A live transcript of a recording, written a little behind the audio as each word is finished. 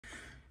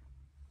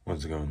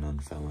What's going on,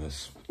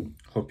 fellas?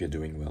 Hope you're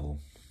doing well.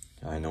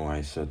 I know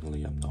I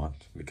certainly am not,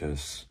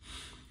 because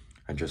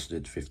I just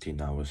did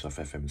 15 hours of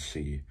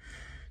FMC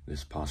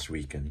this past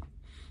weekend,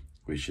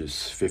 which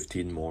is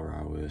 15 more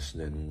hours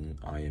than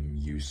I am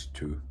used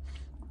to.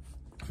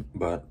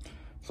 But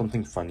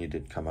something funny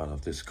did come out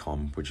of this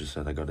comp, which is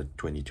that I got a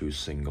 22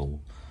 single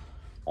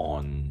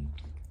on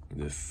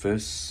the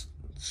first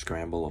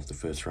scramble of the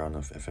first round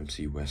of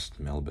FMC West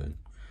Melbourne,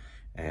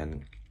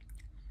 and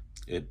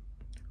it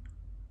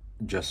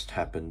just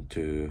happened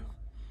to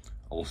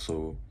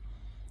also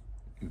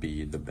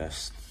be the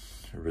best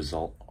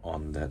result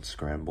on that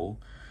scramble.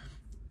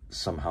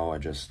 Somehow I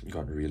just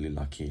got really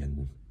lucky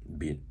and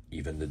beat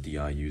even the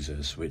DI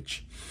users,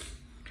 which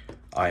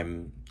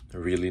I'm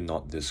really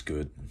not this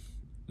good.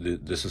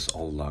 This is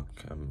all luck.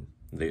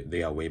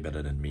 They are way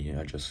better than me.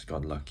 I just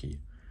got lucky.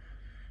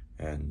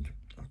 And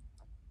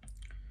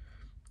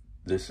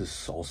this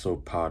is also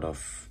part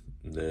of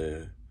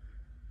the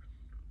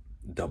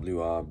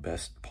WR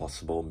best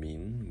possible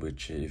mean,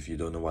 which, if you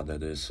don't know what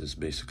that is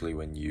basically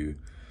when you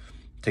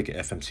take an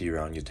FMC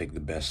round, you take the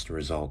best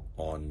result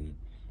on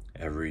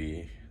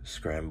every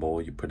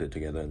scramble, you put it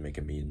together and make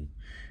a mean.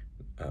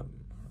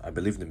 I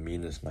believe the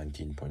mean is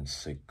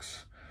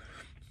 19.6,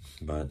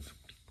 but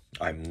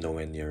I'm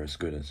nowhere near as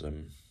good as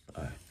them.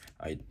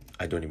 I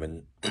don't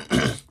even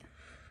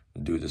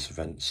do this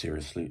event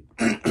seriously.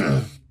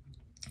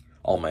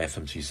 All my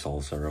FMC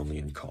solves are only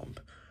in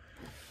comp.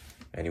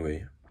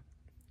 Anyway,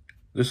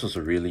 this was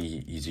a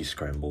really easy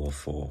scramble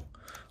for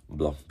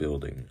block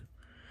building.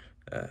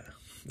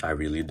 I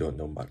really don't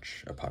know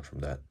much apart from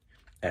that.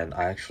 And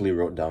I actually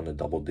wrote down a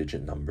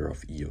double-digit number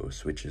of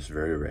EOs, which is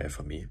very rare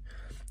for me,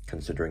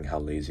 considering how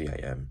lazy I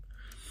am.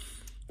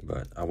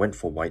 But I went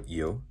for white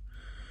EO.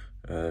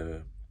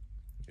 It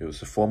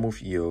was a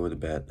 4-move EO. The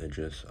bet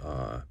edges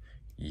are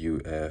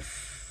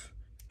UF,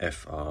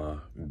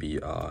 FR,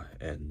 BR,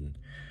 and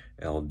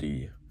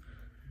LD.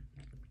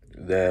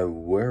 There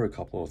were a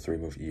couple of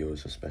 3-move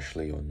EOs,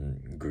 especially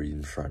on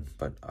green front,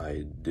 but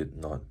I did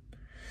not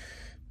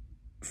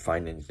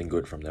find anything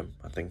good from them,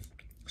 I think.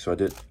 So I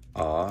did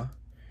R,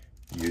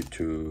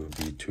 U2,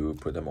 B2,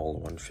 put them all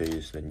in one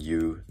phase, then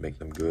U, make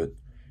them good.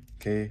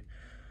 Okay,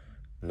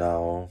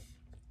 now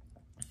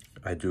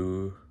I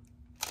do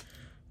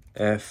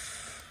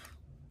F,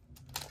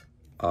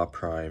 R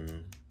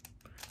prime,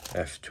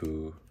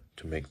 F2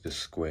 to make this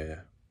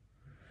square,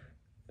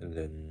 and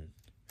then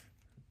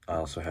I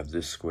also have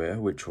this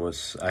square, which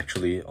was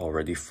actually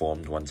already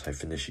formed once I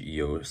finished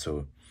EO,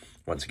 so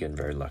once again,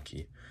 very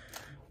lucky.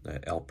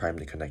 The L prime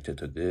connected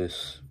to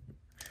this,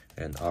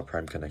 and R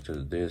prime connected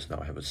to this. Now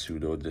I have a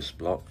pseudo this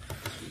block.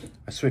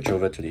 I switch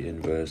over to the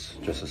inverse,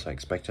 just as I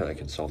expected. I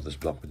can solve this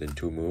block within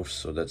 2 moves,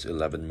 so that's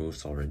 11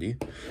 moves already.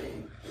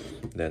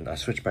 Then I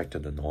switch back to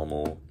the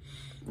normal.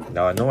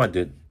 Now I know I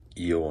did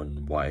EO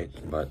on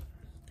white, but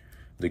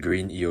the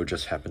green EO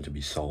just happened to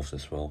be solved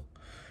as well.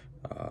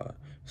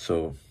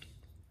 So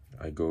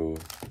I go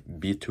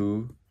B2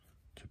 to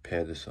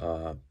pair this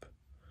up,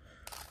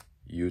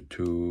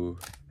 U2,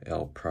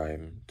 L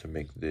prime to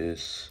make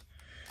this,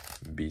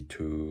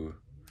 B2,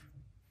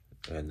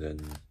 and then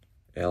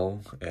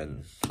L,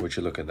 and would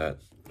you look at that,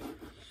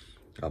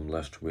 I'm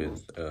left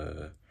with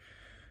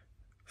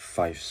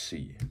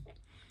 5C.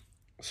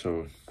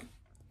 So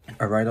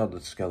I write out the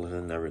skeleton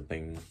and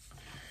everything,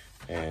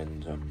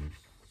 and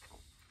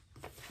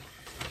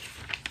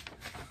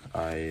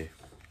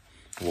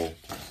well,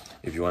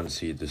 if you want to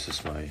see, this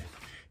is my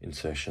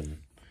insertion.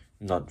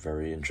 Not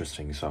very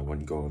interesting, so I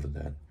won't go over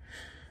that.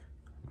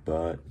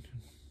 But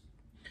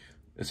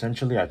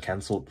essentially, I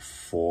cancelled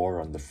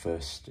 4 on the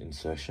first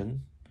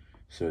insertion.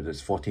 So there's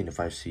 14 to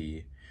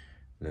 5C,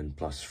 then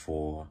plus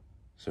 4,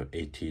 so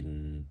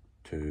 18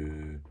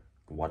 to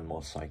 1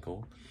 more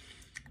cycle.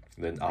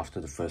 Then after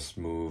the first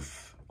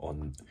move,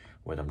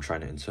 when I'm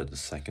trying to insert the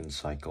second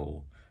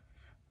cycle,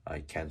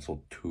 I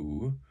cancelled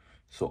 2.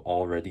 So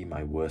already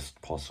my worst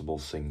possible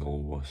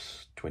single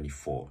was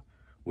 24,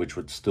 which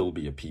would still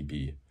be a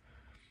PB.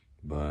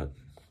 But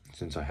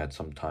since I had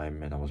some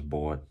time and I was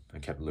bored, I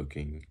kept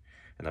looking,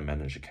 and I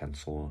managed to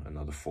cancel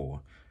another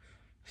 4.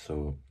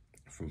 So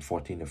from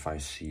 14 to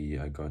 5C,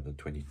 I got a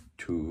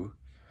 22,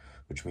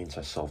 which means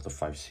I solved the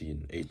 5C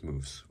in 8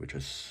 moves, which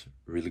is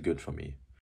really good for me.